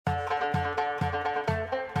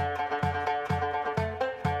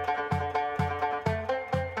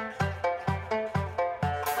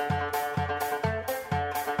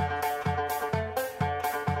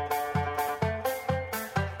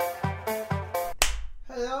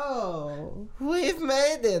We've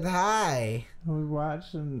made it. Hi. We're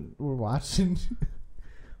watching.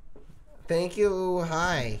 Thank you.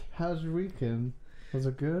 Hi. How's your weekend? Was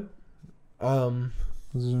it good? Was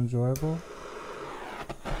it enjoyable?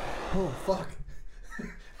 Oh, fuck.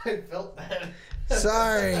 I felt that.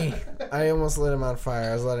 Sorry. I almost lit him on fire.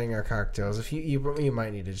 I was letting our cocktails. If you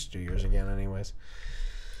might need to just do yours again anyways.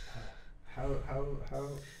 How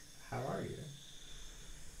are you?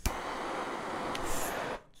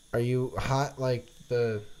 Are you hot like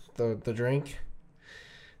the drink?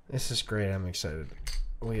 This is great. I'm excited.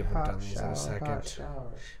 We haven't done these in a second.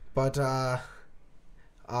 But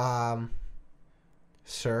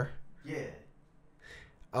sir? Yeah.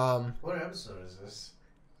 What episode is this?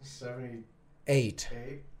 78.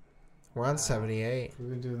 We're on 78. We've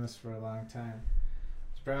been doing this for a long time.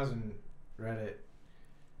 I was browsing Reddit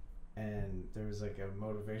and there was like a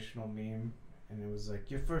motivational meme and it was like,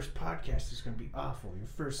 your first podcast is going to be awful. Your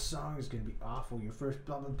first song is going to be awful. Your first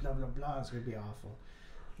blah, blah, blah, blah, blah is going to be awful.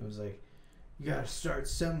 It was like, you got to start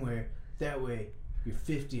somewhere. That way your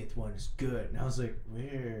 50th one is good. And I was like,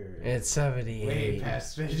 where? It's 78. Way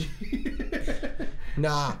past 50.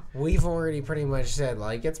 Nah, we've already pretty much said,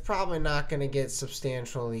 like, it's probably not going to get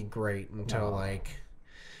substantially great until, like,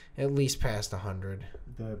 at least past 100.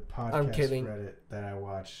 The podcast I'm kidding. Reddit that I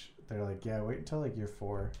watch, they're like, yeah, wait until, like, year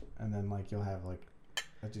 4, and then, like, you'll have, like,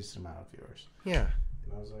 a decent amount of viewers. Yeah.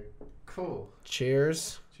 And I was like, cool.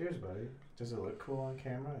 Cheers. Cheers, buddy. Does it look cool on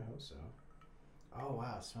camera? I hope so. Oh,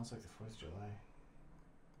 wow, it smells like the 4th of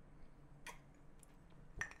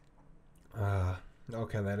July.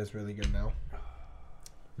 Okay, that is really good now.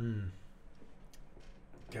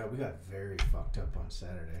 God, we got very fucked up on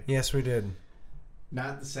Saturday. Yes, we did.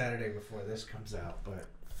 Not the Saturday before this comes out, but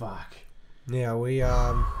fuck. Yeah, we,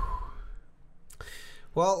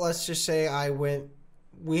 well, let's just say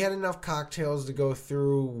we had enough cocktails to go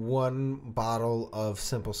through one bottle of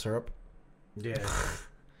simple syrup. Yeah.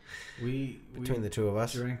 Between the two of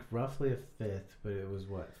us. Drank roughly a fifth, but it was,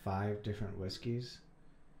 what, 5 different whiskeys?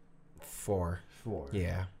 4.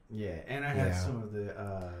 Yeah. Yeah, and I had some of the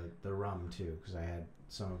rum too, because I had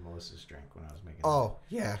some of Melissa's drink when I was making. Oh,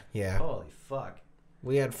 yeah. Holy fuck!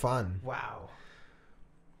 We had fun. Wow.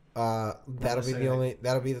 This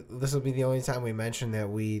will be the only time we mention that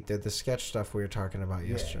we did the sketch stuff we were talking about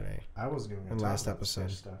yesterday. I wasn't even going to talk about the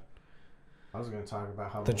sketch stuff. I was going to talk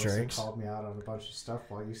about how Melissa drinks called me out on a bunch of stuff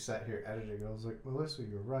while you sat here editing. I was like, Melissa,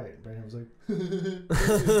 you're right. And Brandon was like,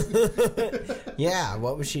 yeah.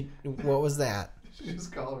 What was that? She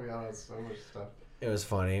just called me out on so much stuff. It was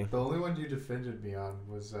funny. The only one you defended me on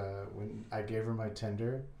was when I gave her my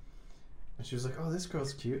Tinder. And she was like, oh, this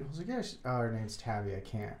girl's cute. I was like, yeah, her name's Tabby. I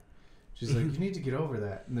can't. She's like, you need to get over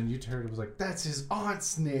that. And then you turned and was like, that's his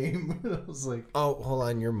aunt's name. I was like, oh, hold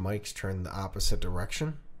on. Your mic's turned the opposite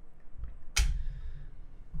direction.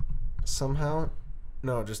 Somehow.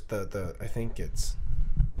 No, just the I think is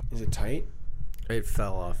it tight? It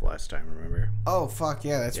fell off last time, remember? Oh, fuck,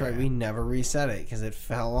 yeah, that's right. We never reset it because it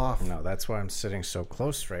fell off. No, that's why I'm sitting so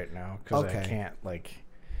close right now, because I can't, like...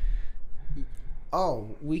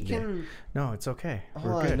 Oh, we can... Yeah. No, it's okay.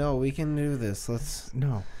 We're good. No, we can do this.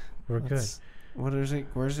 We're good. What is it?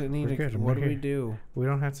 Where's it need to... What do we do? We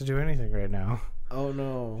don't have to do anything right now. Oh,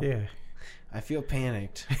 no. Yeah. I feel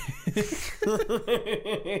panicked.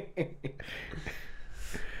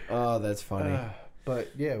 Oh, that's funny.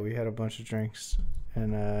 But yeah, we had a bunch of drinks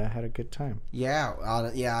and had a good time. Yeah,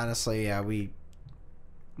 honestly, yeah.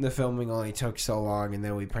 The filming only took so long, and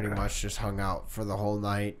then we pretty much just hung out for the whole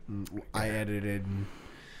night. And I edited, and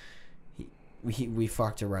we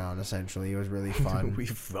fucked around. Essentially, it was really fun. We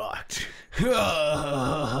fucked.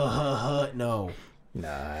 No.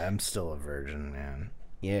 Nah, I'm still a virgin, man.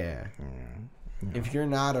 Yeah. No. If you're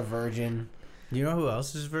not a virgin, you know who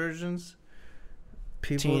else is virgins?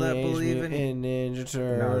 People that believe in Ninja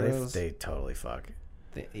Turtles. No, they totally fuck.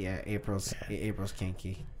 April's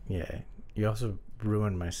kinky. Yeah. You also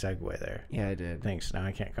ruined my segue there. Yeah, I did. Thanks. Now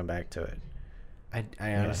I can't come back to it.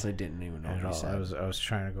 I honestly didn't even know what you said. I was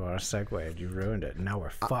trying to go on a segue and you ruined it. Now we're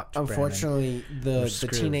fucked. Unfortunately, the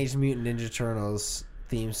Teenage Mutant Ninja Turtles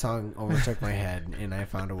theme song overtook my head, and I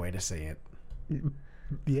found a way to say it.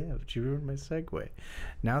 Yeah, but you ruined my segue.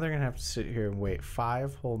 Now they're going to have to sit here and wait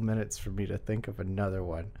 5 whole minutes for me to think of another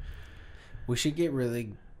one. We should get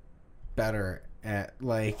really better at,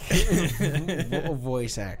 like,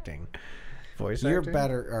 voice acting. You're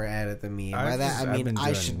better at it than me. By that, I mean,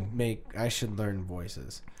 I should learn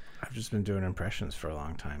voices. I've just been doing impressions for a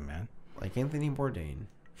long time, man. Like Anthony Bourdain.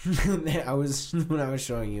 When I was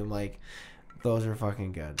showing you, I'm like, those are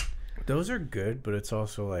fucking good. Those are good, but it's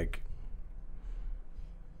also like,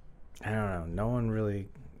 I don't know. No one really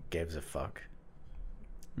gives a fuck.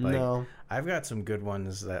 Like, no. I've got some good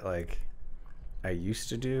ones that like I used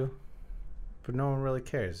to do, but no one really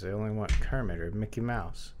cares. They only want Kermit or Mickey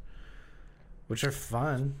Mouse, which are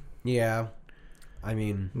fun. Yeah. I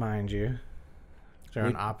mean, mind you, they're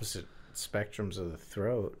on opposite spectrums of the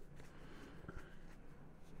throat.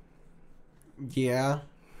 Yeah.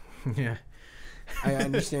 Yeah. I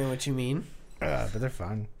understand what you mean. But they're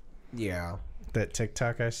fun. Yeah. That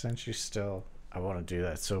TikTok I sent you still, I want to do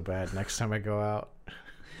that so bad next time I go out.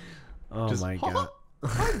 Oh Just, my god.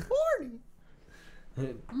 I'm horny.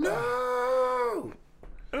 No!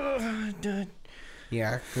 Done.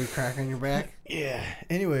 Yeah, good crack on your back? Yeah.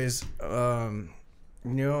 Anyways, you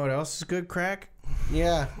know what else is good crack?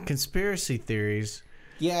 Yeah. Conspiracy theories.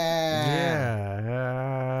 Yeah.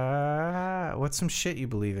 Yeah. What's some shit you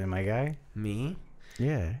believe in, my guy? Me?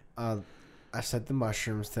 Yeah. I said the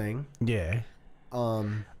mushrooms thing. Yeah.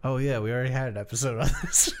 Oh yeah, we already had an episode on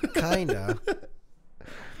this. Kinda.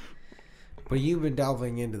 But you've been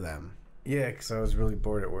delving into them. Yeah, because I was really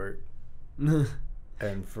bored at work.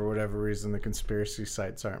 And for whatever reason, the conspiracy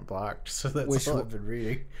sites aren't blocked. So that's all I've been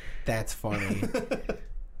reading. That's funny.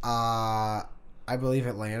 I believe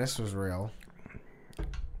Atlantis was real.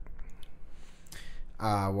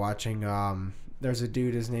 Watching, there's a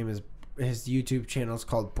dude, his YouTube channel is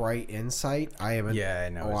called Bright Insight. I haven't I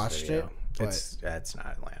know watched it. It's not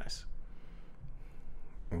Atlantis.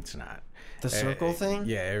 It's not. The circle thing?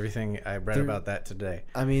 Yeah, everything. I read about that today.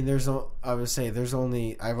 I mean, I would say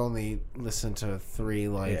I've only listened to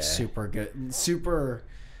 3 super good, super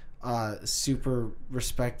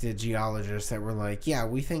respected geologists that were like, yeah,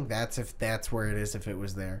 we think that's where it is if it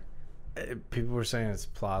was there. People were saying it's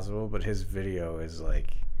plausible, but his video is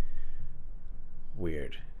like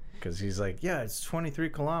weird because he's like, yeah, it's 23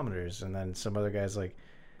 kilometers, and then some other guy's like,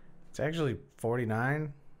 it's actually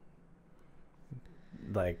 49.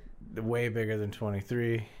 Like, way bigger than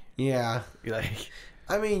 23. Yeah. Like,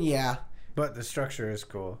 I mean, yeah. But the structure is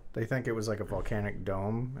cool. They think it was like a volcanic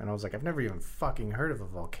dome, and I was like, I've never even fucking heard of a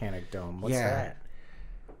volcanic dome. What's that?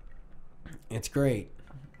 It's great.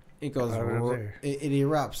 It goes, it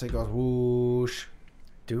erupts. It goes whoosh.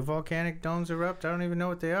 Do volcanic domes erupt? I don't even know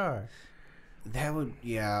what they are. That would,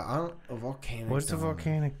 a volcanic What's dome. a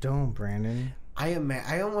volcanic dome, Brandon?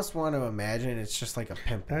 I almost want to imagine it's just like a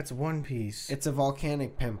pimple. That's One Piece. It's a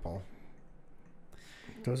volcanic pimple.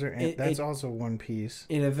 That's also One Piece.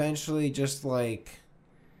 It eventually just like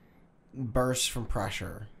bursts from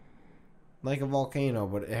pressure, like a volcano,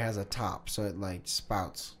 but it has a top, so it like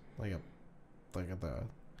spouts like a I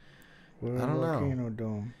don't know. Volcano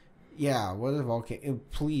dome. Yeah, what is a volcano?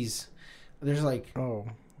 Please, there's like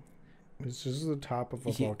it's just the top of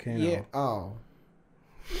a volcano. Yeah. Oh,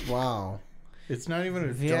 wow. It's not even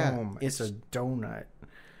a dome. It's a donut.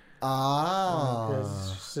 Oh.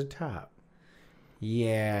 It's just a top.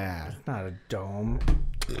 Yeah. It's not a dome.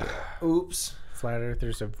 Oops. Flat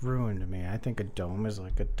earthers have ruined me. I think a dome is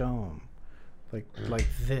like a dome. Like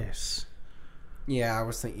this. Yeah, I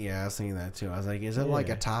was thinking that too. I was like, is it like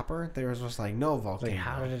a topper? There was just like no volcano. Like,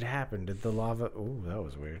 how did it happen? Did the lava... Ooh, that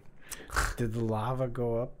was weird. Did the lava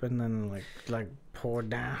go up and then like pour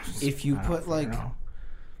down? If you put like...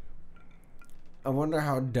 I wonder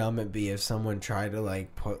how dumb it'd be if someone tried to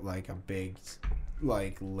like put like a big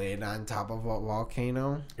like lid on top of a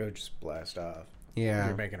volcano. It would just blast off. Yeah.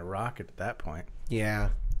 You're making a rocket at that point. Yeah.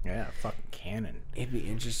 Yeah, fucking cannon. It'd be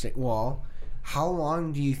interesting. Well, how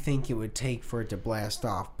long do you think it would take for it to blast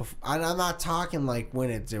off? And I'm not talking like when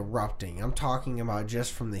it's erupting. I'm talking about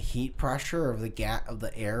just from the heat pressure of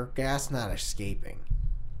the air gas not escaping.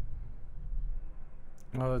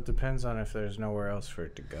 Well, it depends on if there's nowhere else for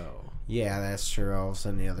it to go. Yeah, that's true. All of a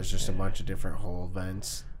sudden, there's just a bunch of different hole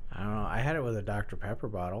vents. I don't know. I had it with a Dr. Pepper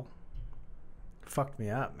bottle. Fucked me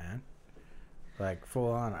up, man. Like,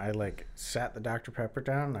 full on. I, sat the Dr. Pepper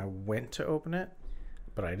down, and I went to open it,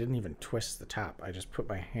 but I didn't even twist the top. I just put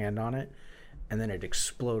my hand on it, and then it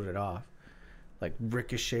exploded off. Like,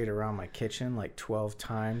 ricocheted around my kitchen, 12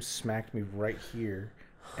 times, smacked me right here,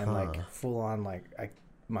 and, full on,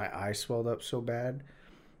 my eye swelled up so bad.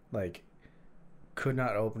 Could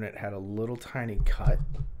not open it. Had a little tiny cut.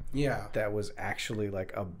 Yeah. That was actually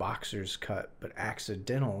a boxer's cut, but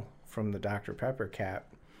accidental from the Dr. Pepper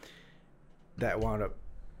cap. That wound up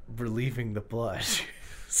relieving the blood.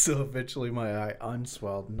 So eventually my eye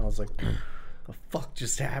unswelled, and I was like, the fuck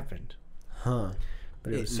just happened? Huh.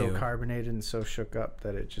 But it was so carbonated and so shook up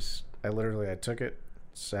that it just... I took it,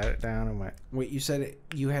 sat it down, and went... Wait, you said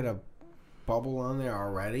you had a bubble on there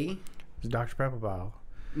already? It was a Dr. Pepper bottle.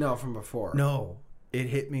 No, from before. No. It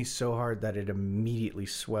hit me so hard that it immediately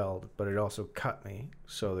swelled, but it also cut me.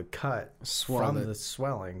 So the cut from the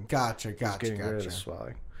swelling Gotcha. getting rid of the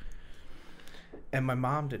swelling. And my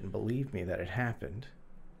mom didn't believe me that it happened.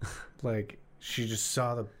 Like, she just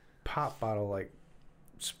saw the pop bottle, like,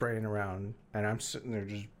 spraying around. And I'm sitting there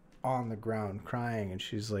just on the ground crying. And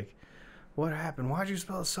she's like, what happened? Why'd you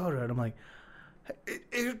spill the soda? And I'm like,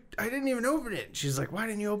 I didn't even open it. She's like, why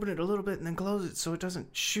didn't you open it a little bit and then close it so it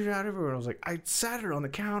doesn't shoot out everywhere? I was like, I sat it on the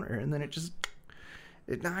counter and then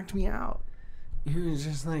it knocked me out. You was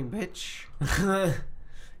just like, bitch.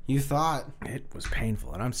 You thought. It was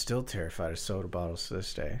painful, and I'm still terrified of soda bottles to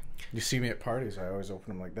this day. You see me at parties, I always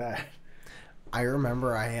open them like that. I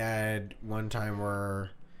remember I had one time where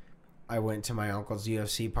I went to my uncle's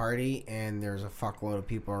UFC party, and there's a fuckload of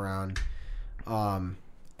people around.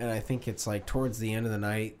 And I think it's like towards the end of the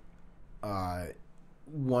night,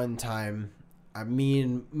 one time, me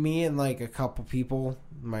and like a couple people,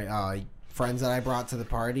 my friends that I brought to the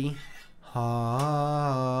party,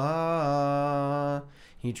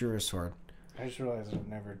 he drew a sword. I just realized I've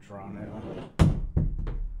never drawn it.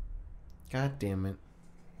 God damn it.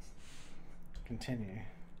 Continue.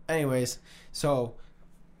 Anyways, so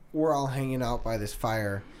we're all hanging out by this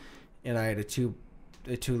fire, and I had a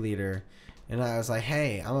 2-liter, and I was like,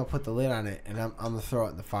 hey, I'm gonna put the lid on it, and I'm gonna throw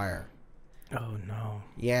it in the fire. Oh no.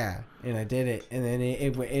 Yeah, and I did it, and then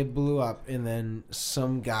it blew up, and then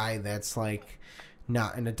some guy that's like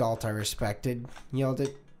not an adult I respected yelled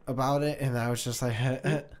it about it, and I was just like,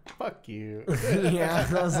 fuck you. Yeah,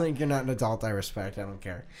 I was like, you're not an adult I respect, I don't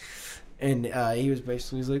care. And he was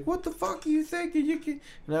basically, he's like, what the fuck are you thinking? You can...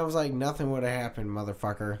 And I was like, nothing would have happened,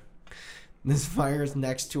 motherfucker. This fire's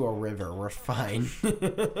next to a river, we're fine.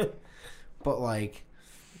 But like,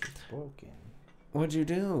 it's broken. What'd you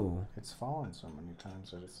do? It's fallen so many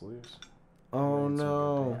times that it's loose. Oh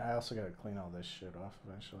no. I also gotta clean all this shit off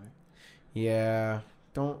eventually. Yeah.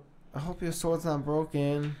 I hope your sword's not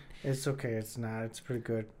broken. It's okay, it's not. It's pretty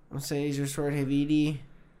good. I'm saying, is your sword have Edie?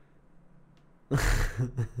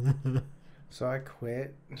 So I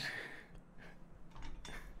quit.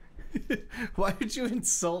 Why would you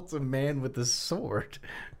insult a man with a sword?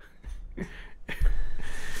 Maybe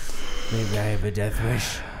I have a death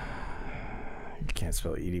wish. You can't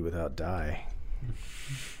spell Edie without die.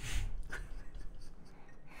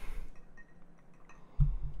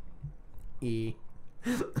 E.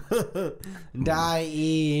 Die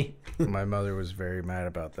E. My mother was very mad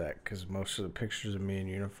about that because most of the pictures of me in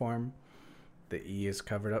uniform, the E is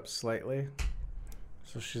covered up slightly.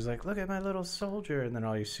 So she's like, look at my little soldier. And then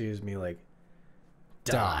all you see is me like,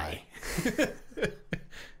 die.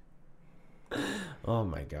 Oh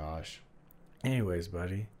my gosh. Anyways,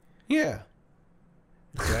 buddy. Yeah.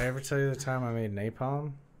 Did I ever tell you the time I made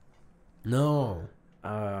napalm? No.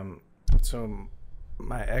 So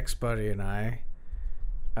my ex-buddy and I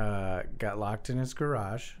got locked in his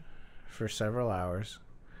garage for several hours.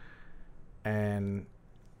 And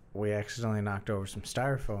we accidentally knocked over some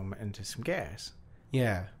styrofoam into some gas.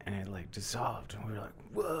 Yeah. And it like dissolved. And we were like,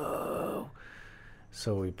 whoa.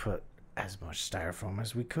 So we put as much styrofoam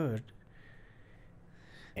as we could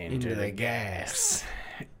into the gas.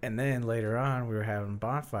 And then later on, we were having a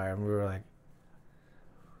bonfire, and we were like,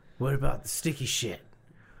 what about the sticky shit?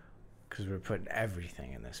 Because we were putting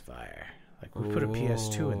everything in this fire. Like, we put a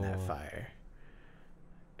PS2 in that fire.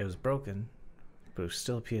 It was broken, but it was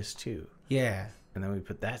still a PS2. Yeah. And then we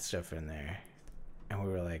put that stuff in there, and we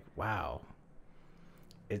were like, wow,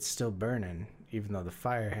 it's still burning. Even though the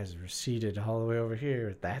fire has receded all the way over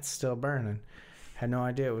here, that's still burning. Had no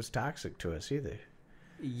idea it was toxic to us either.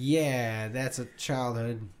 Yeah, that's a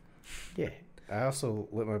childhood. Yeah. I also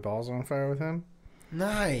lit my balls on fire with him.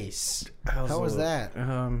 Nice. How was that?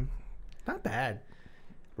 Not bad,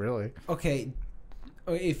 really. Okay,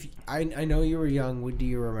 if I know you were young, what do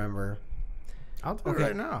you remember? I'll do it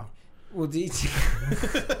right now. Well,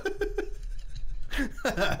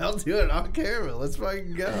 I'll do it on camera. Let's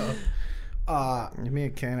fucking go. Give me a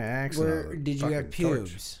can of Axe. Where did you have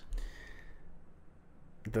pubes? Torch.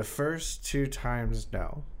 The first 2 times,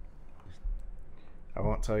 no. I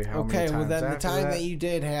won't tell you how many times. Okay, well then the time that you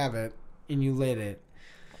did have it and you lit it,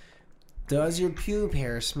 does your pube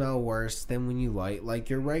hair smell worse than when you light like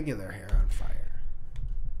your regular hair on fire?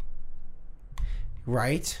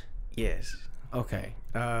 Right? Yes. Okay.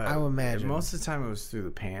 I would imagine. Most of the time it was through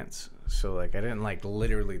the pants. So, like, I didn't, like,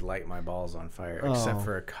 literally light my balls on fire, except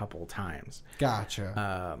for a couple times.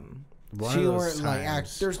 Gotcha. One so of you those weren't,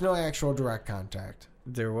 times, there's no actual direct contact.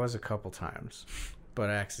 There was a couple times, but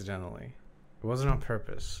accidentally. It wasn't on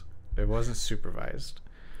purpose. It wasn't supervised.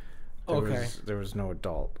 There was no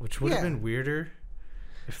adult, which would have been weirder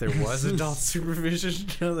if there was adult supervision,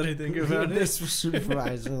 now that I think about it. This was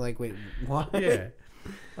supervised. And like, wait, what? Yeah.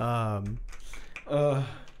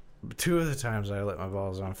 2 of the times I lit my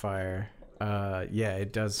balls on fire, Yeah,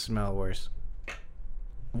 it does smell worse.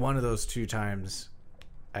 One of those 2 times,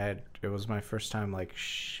 it was my first time like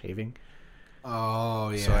shaving. Oh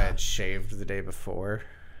yeah. So I had shaved the day before,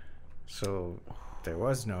 so there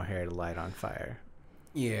was no hair to light on fire.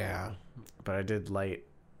 Yeah. But I did light.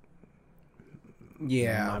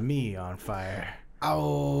 Yeah. Me on fire.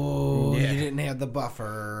 Oh, yeah. You didn't have the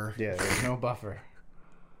buffer. Yeah, there's no buffer.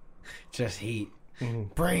 Just heat.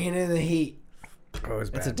 Mm-hmm. Bringing in the heat. Oh,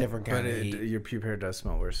 it's bad. It's a different kind of heat. Your pube hair does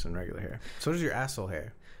smell worse than regular hair. So does your asshole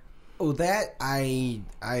hair. Oh, that I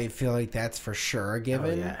feel like that's for sure a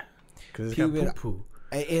given. Oh, yeah. Because it's got poo-poo.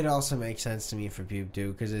 It also makes sense to me for pube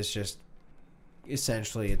too, because it's just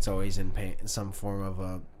essentially it's always in some form of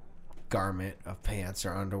a garment of pants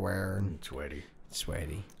or underwear and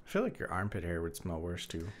Sweaty. I feel like your armpit hair would smell worse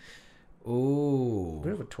too. Ooh. We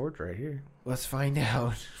have a torch right here. Let's find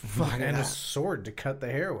out. And a sword to cut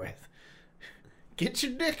the hair with. Get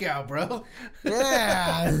your dick out, bro.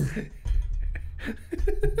 Yeah.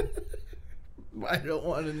 I don't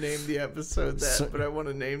want to name the episode that, but I want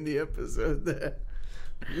to name the episode that.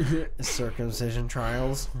 Circumcision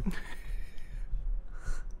trials.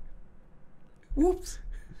 Whoops.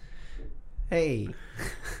 Hey.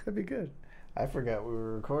 That'd be good. I forgot we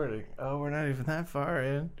were recording. Oh, we're not even that far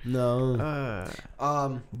in. No.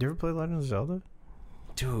 You ever play Legend of Zelda?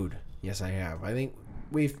 Dude, yes I have. I think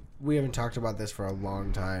we haven't talked about this for a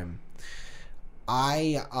long time.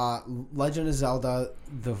 Legend of Zelda,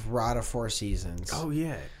 the Rod of Four Seasons. Oh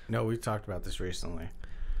yeah. No, we've talked about this recently.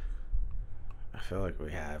 I feel like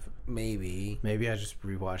we have. Maybe I just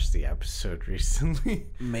rewatched the episode recently.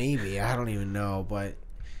 Maybe. I don't even know, but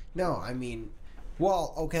no, I mean,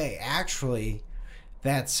 well, okay, actually,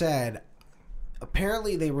 that said,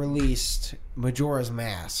 apparently they released Majora's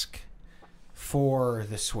Mask for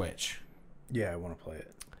the Switch. Yeah, I want to play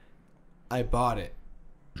it. I bought it.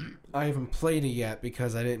 I haven't played it yet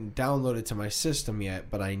because I didn't download it to my system yet,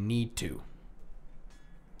 but I need to.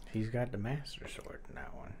 He's got the Master Sword in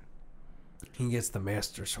that one. He gets the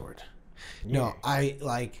Master Sword. Yeah. No,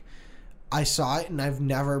 I saw it and I've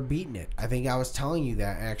never beaten it. I think I was telling you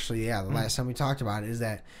that actually. Yeah, the last time we talked about it is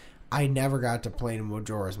that I never got to play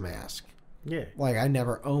Majora's Mask. Yeah, like I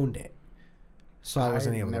never owned it, so I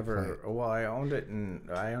wasn't able to play it. Well, I owned it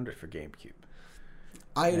for GameCube.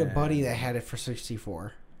 I had a buddy that had it for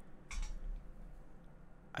 64.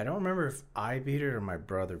 I don't remember if I beat it or my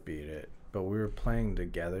brother beat it, but we were playing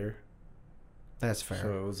together. That's fair.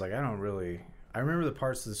 So it was like I remember the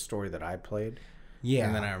parts of the story that I played. Yeah.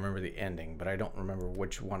 And then I remember the ending, but I don't remember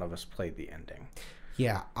which one of us played the ending.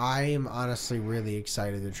 Yeah, I am honestly really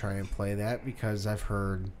excited to try and play that because I've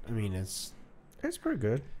heard, I mean, it's pretty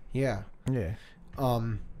good. Yeah. Yeah.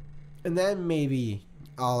 And then maybe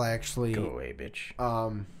I'll actually go away,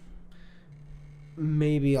 bitch.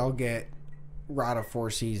 Maybe I'll get Rod of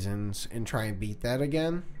Four Seasons and try and beat that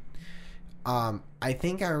again. I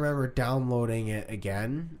think I remember downloading it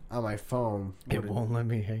again on my phone. It won't let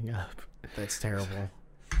me hang up. That's terrible.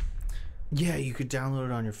 Yeah, you could download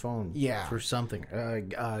it on your phone. Yeah. For something.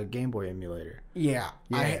 Game Boy emulator. Yeah.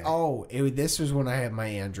 This was when I had my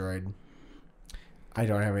Android. I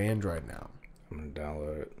don't have an Android now. I'm going to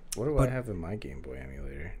download it. What do I have in my Game Boy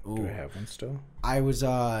emulator? Ooh. Do I have one still?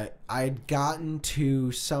 I'd gotten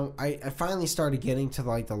to some... I finally started getting to,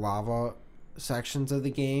 like, the lava sections of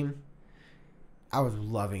the game. I was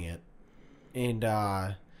loving it. And,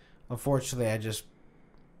 unfortunately, I just,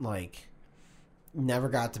 like... never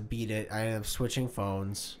got to beat it. I ended up switching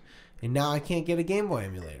phones. And now I can't get a Game Boy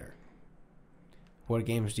emulator. What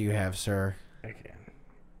games do you have, sir? I can.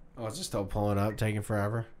 Oh, is it still pulling up? Taking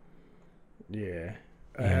forever? Yeah.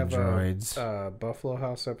 Androids. I have Buffalo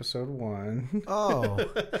House Episode 1. Oh.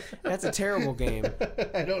 That's a terrible game.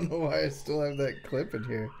 I don't know why I still have that clip in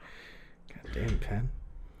here. God damn, pen.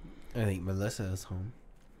 I think Melissa is home.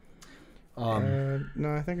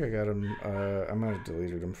 No, I think I got him. I might have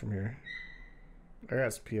deleted him from here. I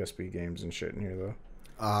got some PSP games and shit in here though.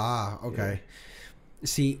 Ah, okay. Yeah.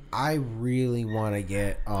 See, I really want to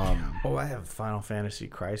get I have Final Fantasy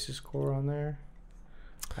Crisis Core on there.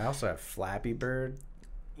 I also have Flappy Bird.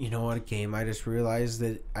 You know what game I just realized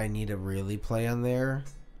that I need to really play on there?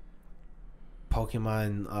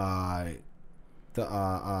 Pokemon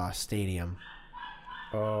the Stadium.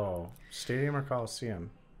 Oh, Stadium or Coliseum?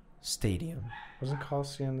 Stadium. Wasn't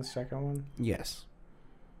Coliseum the second one? Yes.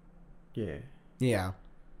 Yeah. Yeah.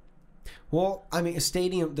 Well, I mean,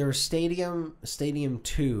 Stadium. There was Stadium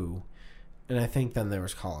 2, and I think then there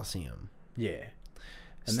was Coliseum. Yeah.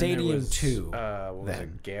 And Stadium 2. What was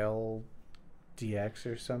it? Gale DX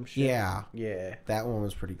or some shit? Yeah. Yeah. That one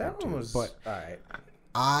was pretty good. That one was but alright.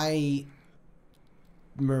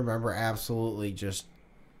 remember absolutely just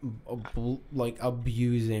like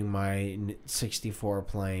abusing my 64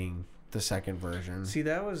 playing the second version. See,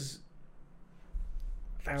 that was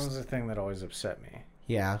the thing that always upset me.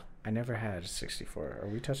 Yeah. I never had a 64. Are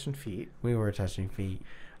we touching feet? We were touching feet.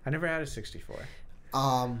 I never had a 64.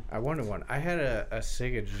 I wanted one. I had a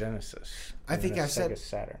Sega Genesis. I think I said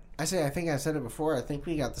Saturn. I think I said it before. I think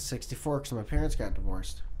we got the 64 because my parents got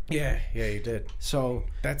divorced. Yeah, you did. So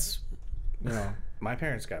that's, my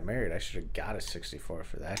parents got married. I should have got a 64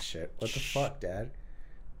 for that shit. What the fuck, Dad?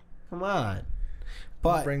 Come on.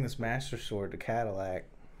 But bring this Master Sword to Cadillac.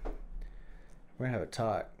 We're gonna have a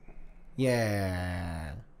talk.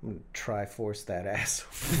 Yeah. I'm gonna Triforce that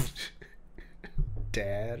asshole.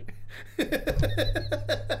 Dad.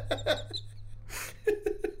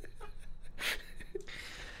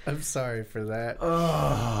 I'm sorry for that.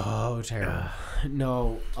 Oh, terrible.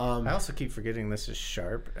 No. I also keep forgetting this is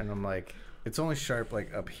sharp, and I'm like, it's only sharp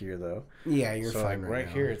like up here though. Yeah, you're so fine. Like right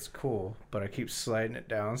here, it's cool, but I keep sliding it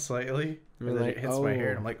down slightly, and then it hits my hair,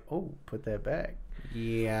 and I'm like, oh, put that back.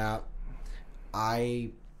 Yeah, I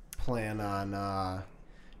plan on.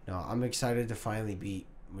 No, I'm excited to finally beat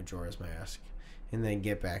Majora's Mask, and then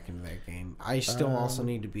get back into that game. I still also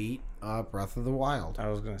need to beat Breath of the Wild. I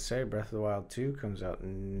was gonna say Breath of the Wild 2 comes out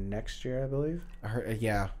next year, I believe. I heard,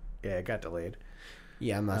 yeah, it got delayed.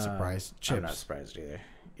 Yeah, I'm not surprised. Chips. I'm not surprised either.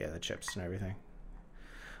 Yeah, the chips and everything.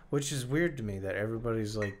 Which is weird to me that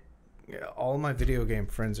everybody's like, all my video game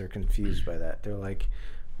friends are confused by that. They're like,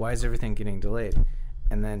 why is everything getting delayed?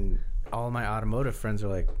 And then all my automotive friends are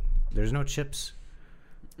like, there's no chips.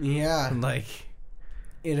 Yeah. Like,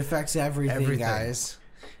 it affects everything, guys.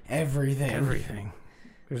 Everything.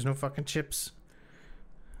 There's no fucking chips.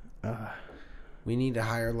 We need to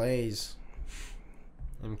hire Lay's.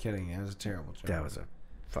 I'm kidding. That was a terrible joke. That was a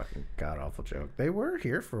fucking god-awful joke. They were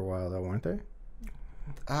here for a while, though, weren't they?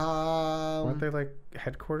 Weren't they, like,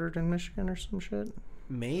 headquartered in Michigan or some shit?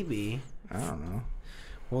 Maybe. I don't know.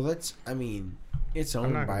 Well, it's owned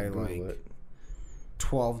by, like,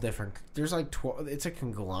 12 different... There's, like, 12... It's a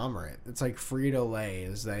conglomerate. It's, like, Frito-Lay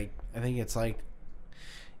is, like... I think it's, like...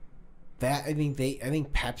 That, I think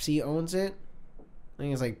Pepsi owns it. I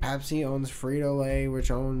think it's, like, Pepsi owns Frito-Lay,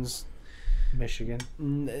 which owns... Michigan,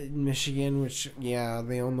 which, yeah,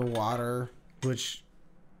 they own the water. Which,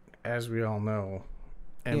 as we all know,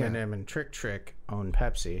 M&M and Trick own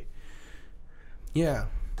Pepsi. Yeah,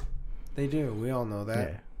 they do. We all know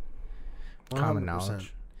that. Yeah. Common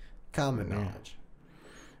knowledge. Common knowledge.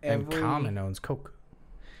 And Common owns Coke.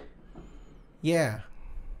 Yeah.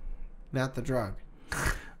 Not the drug.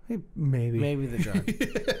 Maybe. Maybe the drug.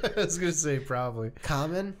 I was going to say probably.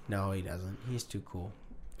 Common? No, he doesn't. He's too cool.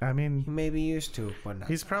 I mean, he may be used to, but not.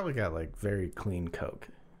 He's probably got like very clean Coke.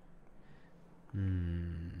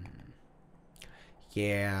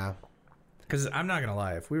 Yeah. Because I'm not gonna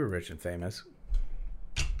lie, if we were rich and famous,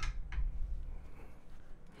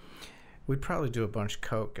 we'd probably do a bunch of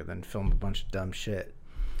Coke and then film a bunch of dumb shit.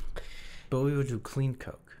 But we would do clean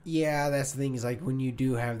Coke. Yeah, that's the thing. Is like when you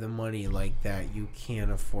do have the money like that, you can't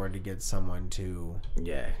afford to get someone to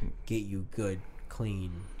get you good,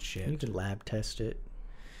 clean shit. You can lab test it.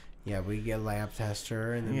 Yeah, we get a lab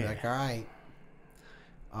tester, and then be like, all right,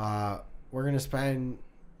 we're going to spend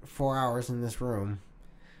 4 hours in this room.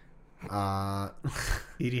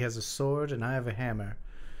 Edie has a sword, and I have a hammer.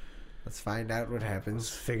 Let's find out what happens.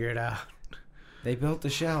 Let's figure it out. They built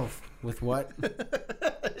a shelf with what?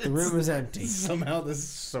 The room is empty. Somehow the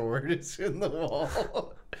sword is in the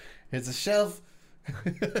wall. It's a shelf.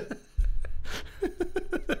 We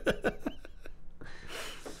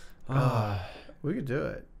could do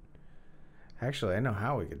it. Actually, I know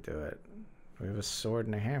how we could do it. We have a sword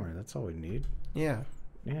and a hammer. That's all we need. Yeah.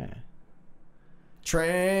 Yeah.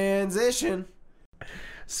 Transition.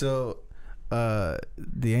 So,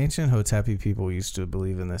 the ancient Hotepi people used to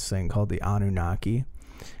believe in this thing called the Anunnaki,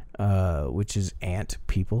 which is ant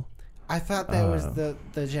people. I thought that was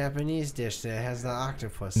the Japanese dish that has the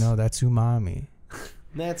octopus. No, that's umami.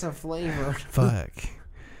 That's a flavor. Fuck.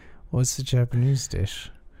 What's the Japanese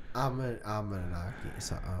dish? Amanaki.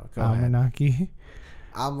 So, go Amanaki?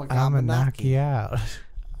 Amanaki out.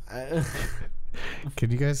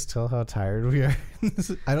 Can you guys tell how tired we are?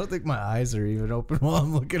 I don't think my eyes are even open while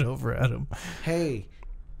I'm looking over at them. Hey,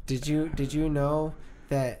 did you know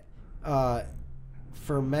that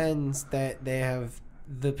for men's that they have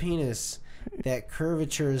the penis that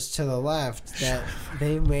curvatures to the left, that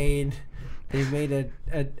they made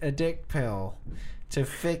a dick pill to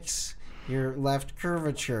fix your left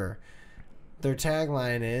curvature. Their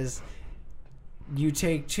tagline is, "You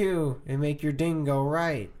take two and make your ding go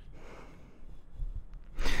right."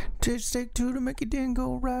 Just take two to make it didn't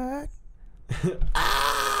go right.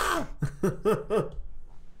 Ah!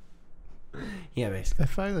 Yeah, basically. I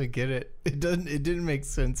finally get it. It didn't make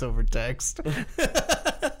sense over text.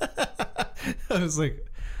 I was like,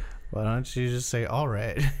 why don't you just say all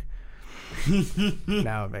right?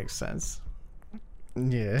 Now it makes sense.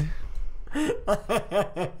 Yeah.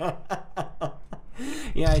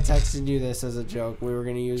 Yeah, I texted you this as a joke. We were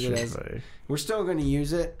going to use it as... Funny. We're still going to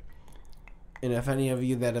use it. And if any of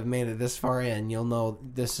you that have made it this far in, you'll know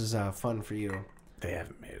this is fun for you. They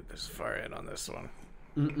haven't made it this far in on this one.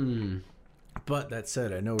 Mm-mm. But that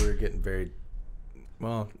said, I know we were getting very,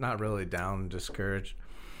 well, not really down, discouraged.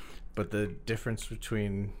 But the difference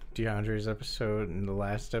between DeAndre's episode and the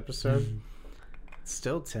last episode,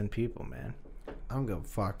 still 10 people, man. I don't give a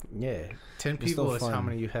fuck. Yeah. 10 It's people still is fun. how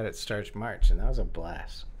many you had at Starch March, and that was a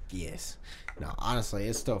blast. Yes. No, honestly,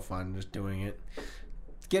 it's still fun just doing it.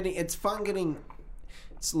 It's fun getting...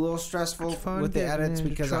 It's a little stressful It's fun with the getting edits into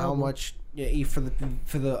because of how trouble. much... Yeah, for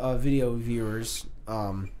the video viewers,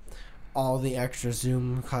 all the extra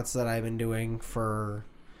Zoom cuts that I've been doing for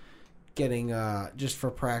getting just for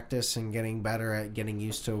practice and getting better at getting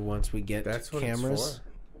used to once we get That's what cameras. it's for.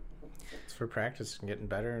 It's for practice and getting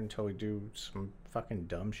better until we do some fucking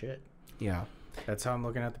dumb shit. Yeah. That's how I'm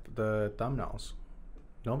looking at the thumbnails.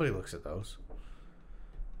 Nobody looks at those.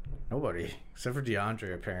 Nobody. Except for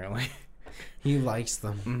DeAndre, apparently. He likes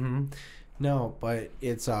them. Mm-hmm. No, but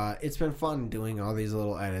it's been fun doing all these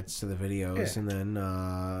little edits to the videos Yeah. and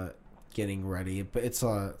then getting ready. But it's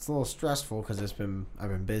a little stressful because I've been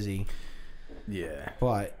busy. Yeah.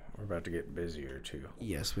 But We're about to get busier, too.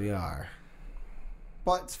 yes, we are.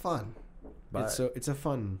 But it's fun. But It's a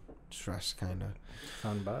fun stress kind of.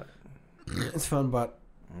 fun, but It's fun, but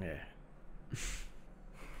yeah.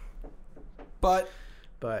 but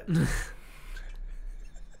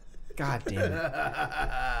God damn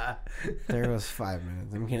it! There goes 5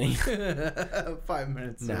 minutes. I'm kidding. 5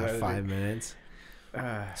 minutes. Not 5 minutes.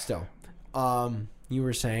 Ah. Still, you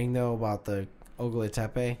were saying though about the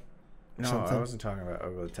Ogletepe. No, something? I wasn't talking about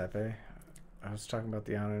Ogletepe. I was talking about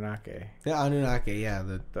the Anunnaki. The Anunnaki, yeah,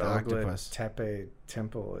 the octopus. Ogletepe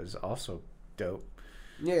temple is also dope.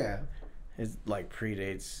 Yeah. It like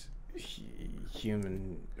predates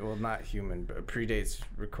human, well, not human, but predates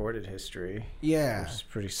recorded history. Yeah. Which is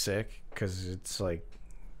pretty sick because it's like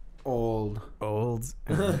Old.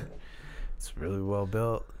 and it's really well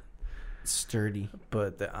built. Sturdy.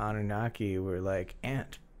 But the Anunnaki were like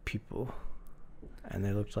ant people, and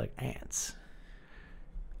they looked like ants.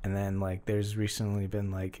 And then like there's recently been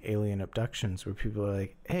like alien abductions where people are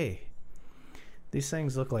like, hey, these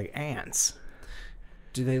things look like ants.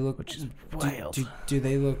 Do they look? Which is wild. Do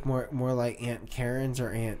they look more like Aunt Karen's or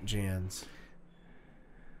Aunt Jan's?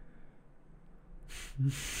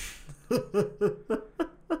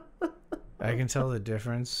 I can tell the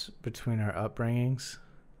difference between our upbringings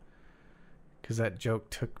because that joke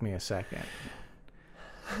took me a second.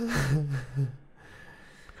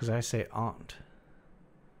 Because I say aunt.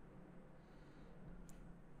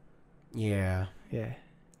 Yeah. Yeah.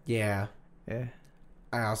 Yeah. Yeah.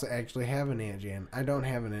 I also actually have an Aunt Jan. I don't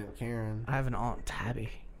have an Aunt Karen. I have an Aunt Tabby.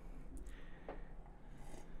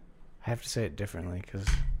 I have to say it differently because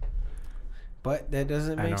But that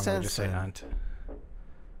doesn't I make normally sense. just say then. aunt.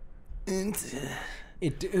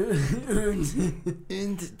 It.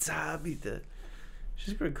 Aunt Tabby.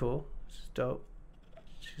 She's pretty cool. She's dope.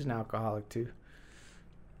 She's an alcoholic too.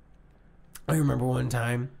 I remember one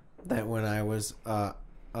time that when I was I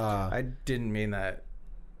didn't mean that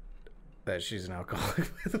she's an alcoholic,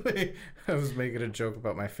 by the way. I was making a joke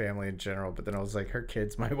about my family in general, but then I was like, her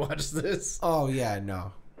kids might watch this. Oh yeah,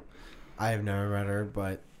 no. I have never met her,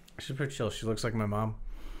 but She's pretty chill. She looks like my mom.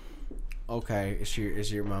 okay.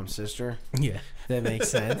 Is your mom's sister? Yeah. That makes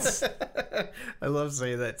sense. I love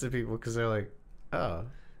saying that to people because they're like, oh,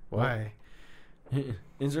 why?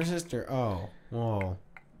 Is her sister? Oh, whoa.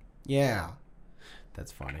 Yeah.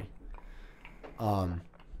 That's funny.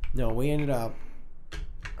 No, we ended up...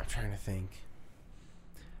 I'm trying to think.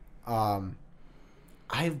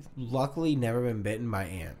 I've luckily never been bitten by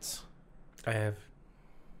ants. I have.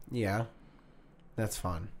 Yeah. That's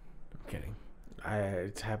fun. I'm kidding.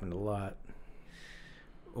 It's happened a lot.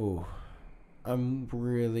 Ooh. I'm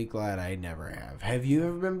really glad I never have. Have you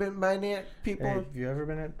ever been bitten by an ant, people? Hey, have you ever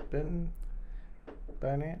been bitten by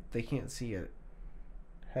an ant? They can't see it.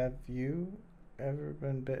 Have you ever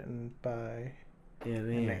been bitten by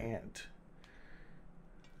an ant?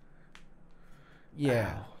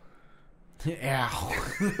 Yeah. Ow.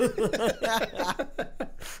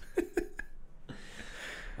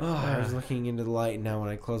 Oh, I was looking into the light, and now when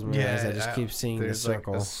I close my eyes, I just keep seeing the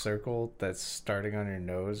circle. Like a circle that's starting on your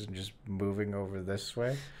nose and just moving over this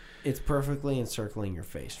way. It's perfectly encircling your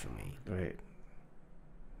face for me. Wait.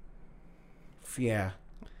 Yeah.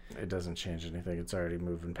 It doesn't change anything. It's already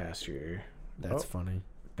moving past your ear. That's funny.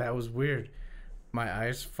 That was weird. My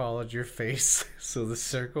eyes followed your face, so the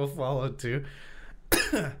circle followed too.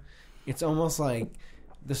 It's almost like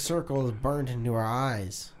the circle is burned into our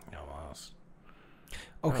eyes. Almost.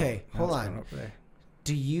 Okay, hold on. Up there.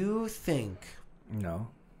 Do you think... No.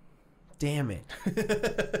 Damn it.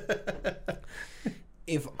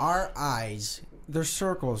 If our eyes... They're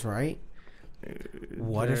circles, right?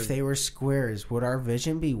 What if they were squares? Would our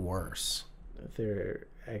vision be worse? If they're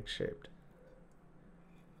egg-shaped.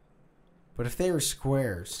 But if they were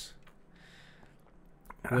squares,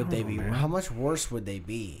 would they be... Man. How much worse would they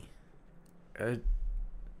be?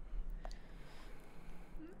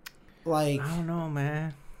 Like... I don't know,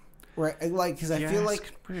 man. Right, like, because I feel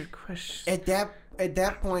like... Weird question. At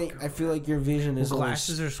that point, I feel like your vision is...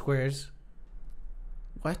 Glasses are squares.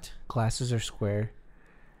 What? Glasses are square,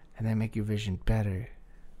 and they make your vision better.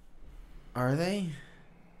 Are they?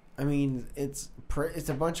 I mean, it's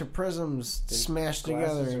a bunch of prisms smashed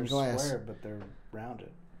together in glass. Square, but they're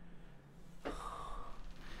rounded.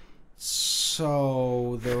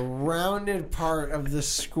 So the rounded part of the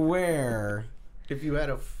square. If you had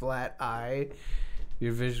a flat eye,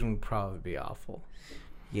 your vision would probably be awful.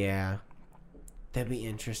 Yeah, that'd be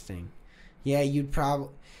interesting. Yeah, you'd probably.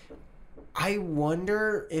 I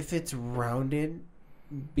wonder if it's rounded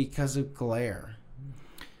because of glare.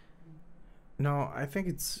 No, I think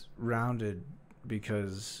it's rounded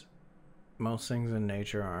because most things in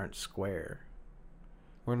nature aren't square.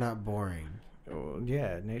 We're not boring. Oh,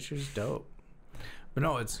 yeah, nature's dope. But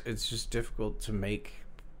no, it's just difficult to make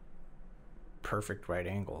perfect right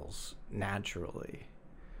angles naturally.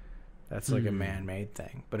 That's like a man-made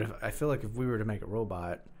thing. But I feel like if we were to make a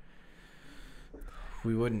robot,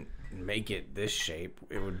 we wouldn't make it this shape.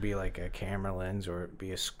 It would be like a camera lens, or it'd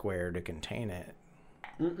be a square to contain it.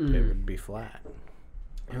 It would be flat.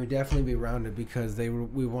 It would definitely be rounded because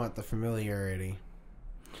we want the familiarity.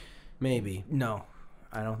 Maybe. No,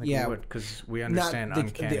 I don't think we would, because we understand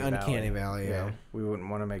the uncanny valley. Yeah, we wouldn't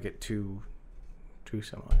want to make it too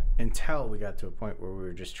similar until we got to a point where we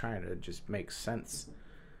were just trying to just make sense.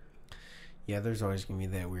 Yeah, there's always gonna be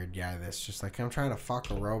that weird guy that's just like, I'm trying to fuck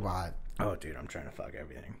a robot. Oh, dude, I'm trying to fuck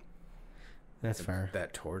everything. That's fair.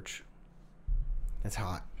 That torch. That's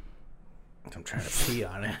hot. I'm trying to pee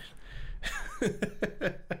on it.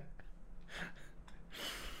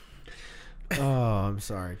 Oh, I'm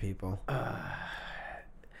sorry, people.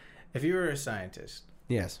 If you were a scientist,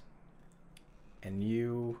 Yes. and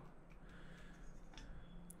you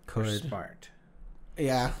were Could. smart,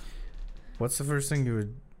 Yeah. what's the first thing you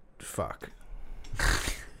would fuck?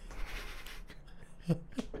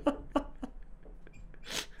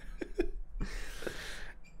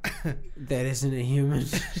 That isn't a human.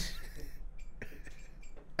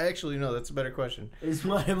 Actually, no, that's a better question. It's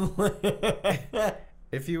my.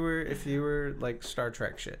 If you were like Star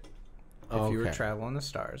Trek shit, if you were traveling the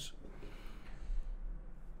stars,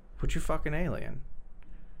 would you fuck an alien?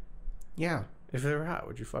 Yeah. If they were hot,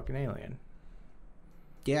 would you fuck an alien?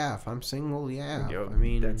 Yeah, if I'm single, yeah. Yo, I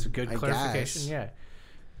mean, that's a good I clarification. guess. Yeah, you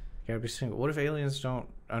gotta be single. What if aliens don't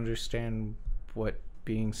understand what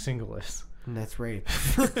being single is? And that's rape.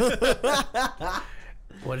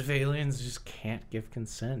 What if aliens just can't give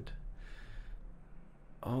consent?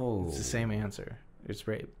 Oh. It's the same answer. It's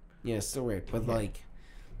rape. Yeah, it's still rape. But, like,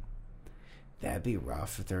 that'd be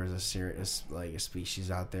rough if there was a serious, like, a species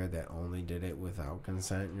out there that only did it without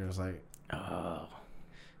consent. And you're just like, Oh.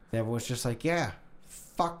 that was just like, yeah,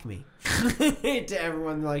 fuck me. To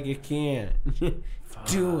everyone, like, you can't.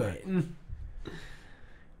 Do it.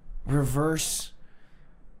 Reverse.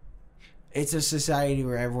 It's a society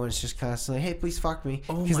where everyone's just constantly, hey, please fuck me.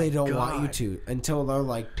 Oh Because my they don't want you God. to. Until they're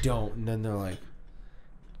like, don't. And then they're like,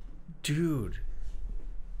 Dude,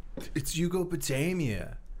 it's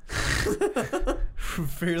Yugopotamia from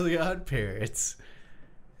Fairly Odd Parents.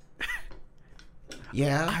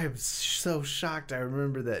 yeah. I'm so shocked I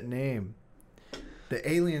remember that name. The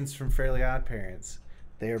aliens from Fairly Odd Parents,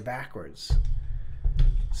 they are backwards.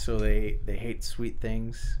 So they hate sweet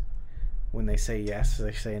things. When they say yes,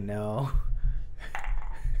 they say no.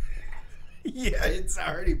 Yeah, it's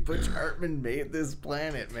already Butch Hartman made this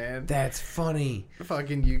planet, man. That's funny.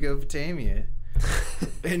 Fucking Yugopotamia.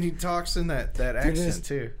 And he talks in that accent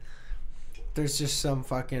too. There's just some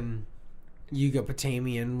fucking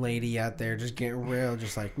Yugopotamian lady out there just getting real,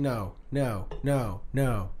 just like, no, no, no,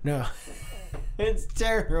 no, no. It's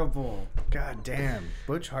terrible. God damn.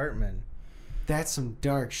 Butch Hartman. That's some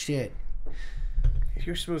dark shit.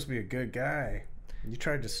 You're supposed to be a good guy. You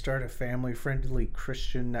tried to start a family-friendly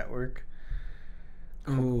Christian network.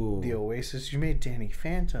 Ooh. The Oasis. You made Danny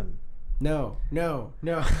Phantom. No. You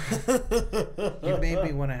made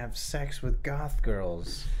me want to have sex with goth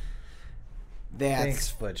girls.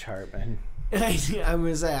 Thanks, Butch Hartman. I'm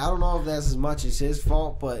gonna say I don't know if that's as much as his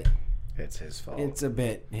fault, but It's his fault. it's a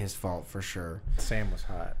bit his fault for sure. Sam was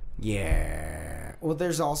hot. Yeah. Well,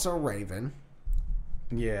 there's also Raven,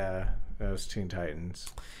 Yeah, that was Teen Titans.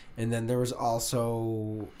 and then there was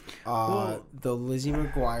also the Lizzie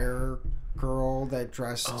McGuire girl that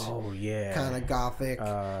dressed Oh yeah, kind of gothic,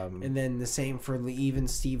 Um, and then the same for the Even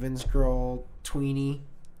Stevens girl, Tweenie.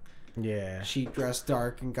 yeah. She dressed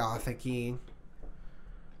dark and gothic-y.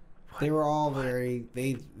 They were all very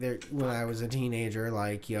when I was a teenager,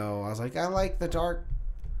 like, yo, I was like, I like the dark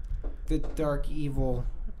evil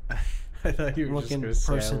I thought you were just looking gonna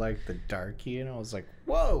say I person. like the darky, and I was like,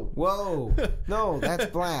 whoa, Whoa, no, that's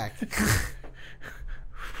black.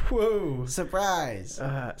 whoa. Surprise.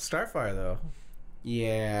 Starfire though,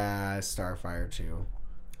 Yeah, Starfire too.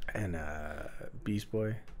 and Beast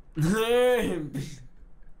Boy.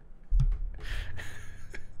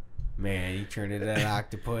 Man, he turned into that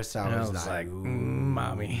octopus. I And was like, ooh,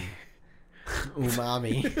 mommy.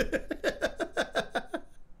 umami.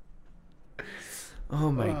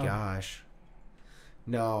 Oh my gosh.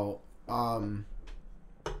 No.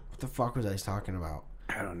 What the fuck was I talking about?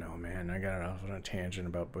 I don't know, man. I got off on a tangent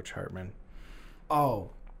about Butch Hartman. Oh,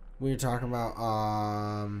 we were talking about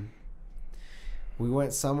we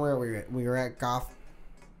went somewhere. We were at goth.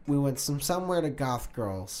 We went somewhere to goth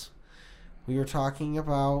girls. We were talking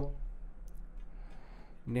about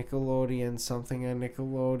Nickelodeon, something on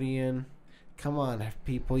Nickelodeon. Come on,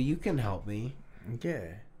 people, you can help me. Yeah.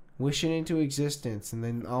 Wish it into existence, and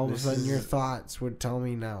then all of a This sudden is- your thoughts would tell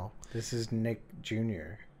me no. This is Nick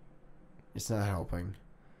Jr. It's not helping.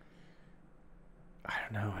 I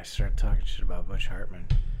don't know. I started talking shit about Butch Hartman.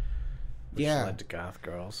 Which Yeah. led to goth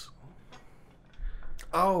girls.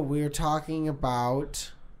 Oh, we were talking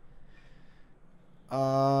about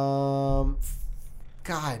God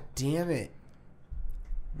damn it.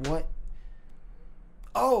 What?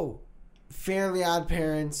 Oh, Fairly Odd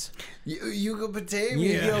Parents.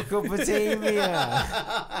 Yugopatamia.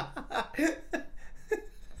 Yugopatamia.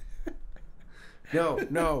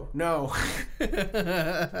 No.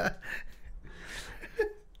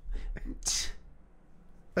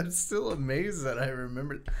 I'm still amazed that I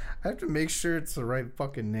remembered. I have to make sure it's the right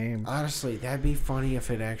fucking name. Honestly, that'd be funny if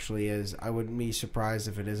it actually is. I wouldn't be surprised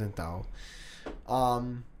if it isn't though.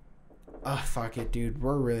 Fuck it, dude.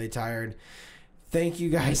 We're really tired. Thank you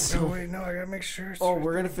guys so. No, wait, no, I gotta make sure. It's Oh, right.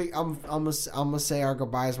 we're gonna I'm gonna say our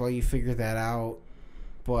goodbyes while you figure that out.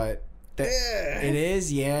 But Yeah. it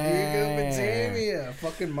is, yeah. Yugopatamia.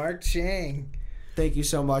 Fucking Mark Chang. Thank you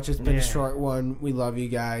so much. It's been a short one. We love you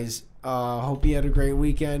guys. Hope you had a great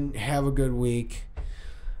weekend. Have a good week.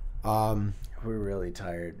 We're really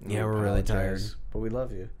tired. Yeah, we're really tired. But we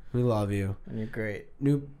love you. We love you. And you're great.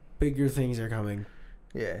 New bigger things are coming.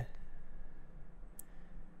 Yeah.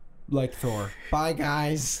 Like Thor. Bye,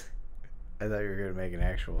 guys. I thought you were gonna make an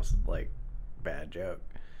actual, like, bad joke.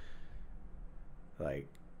 Like,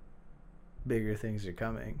 bigger things are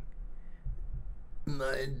coming.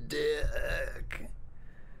 My dick.